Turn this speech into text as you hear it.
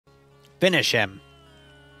Finish him.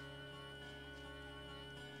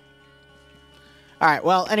 All right,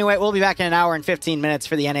 well, anyway, we'll be back in an hour and 15 minutes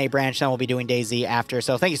for the NA branch, then we'll be doing DayZ after.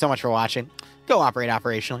 So thank you so much for watching. Go operate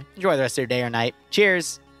operationally. Enjoy the rest of your day or night.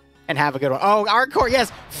 Cheers, and have a good one. Oh, hardcore,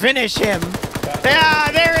 yes, finish him.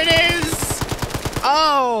 Yeah, there it is.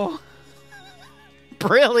 Oh,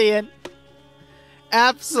 brilliant.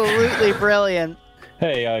 Absolutely brilliant.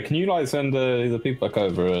 Hey, can you like send the people back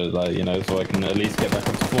over, like, you know, so I can at least get back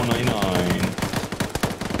up to 499?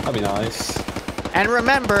 That'd be nice. And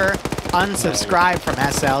remember, unsubscribe from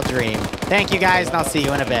SL Dream. Thank you guys, and I'll see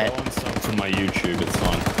you in a bit. From my YouTube, it's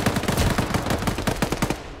fine.